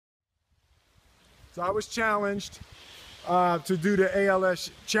So I was challenged to do the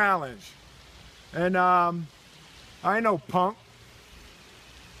ALS challenge. And I ain't no punk.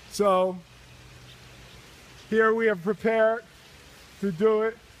 So here we are prepared to do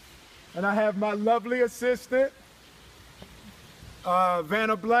it. And I have my lovely assistant,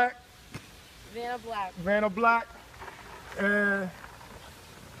 Vanna Black. Vanna Black. And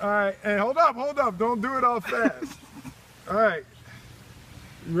all right, and hold up, don't do it all fast. All right,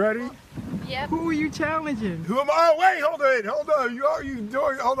 you ready? Yep. Who are you challenging? Who am I? Oh, wait, hold on. You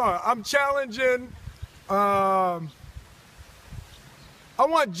doing? Hold on. I'm challenging. I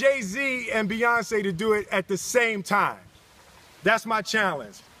want Jay-Z and Beyonce to do it at the same time. That's my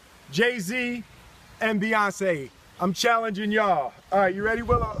challenge. Jay-Z and Beyonce. I'm challenging y'all. All right, you ready,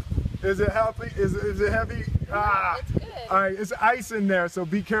 Willow? Is it healthy? Is it heavy? No, it's good. All right, it's ice in there, so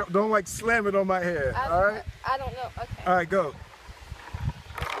be careful. Don't like slam it on my head. All right. I don't know. Okay. All right, go.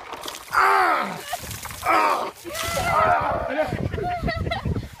 Ah! Ah! Ah!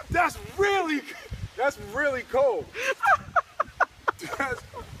 That's really cold. That's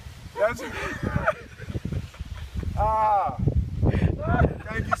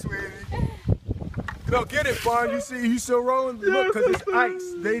Thank you, sweetie. No, get it, Fawn. You see, you still rolling? Look, because it's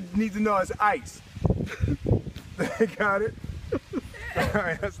ice. They need to know it's ice. They got it? All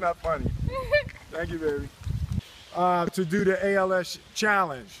right, that's not funny. Thank you, baby. To do the ALS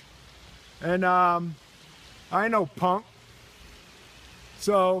challenge. And I ain't no punk.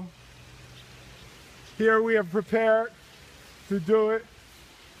 So here we are prepared to do it.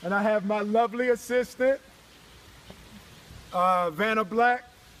 And I have my lovely assistant, Vanna Black.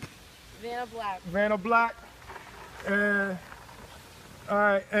 Vanna Black. And all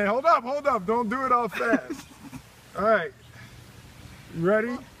right, and hold up, don't do it all fast. All right, you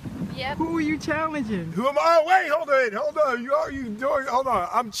ready? Yep. Who are you challenging? Who am I? Oh, wait, hold on. You doing? Hold on.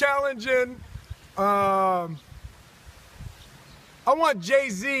 I'm challenging. I want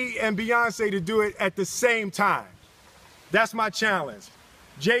Jay-Z and Beyonce to do it at the same time. That's my challenge.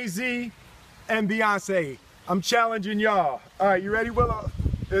 Jay-Z and Beyonce. I'm challenging y'all. All right, you ready, Willow?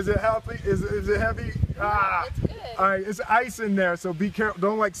 Is it healthy? Is it heavy? No, it's good. All right, it's ice in there, so be careful.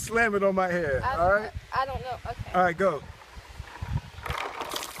 Don't like slam it on my head. All right. I don't know. Okay. All right, go.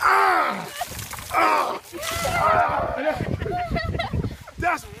 Ah! Ah! Ah!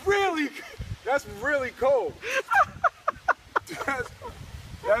 That's really cold. That's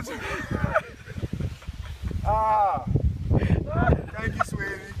Thank you,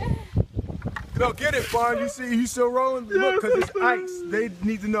 sweetie. No, get it, Fawn. You see, you still rolling? Look, because it's ice. They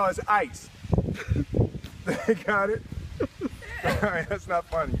need to know it's ice. They got it? All right, that's not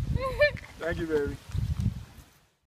funny. Thank you, baby.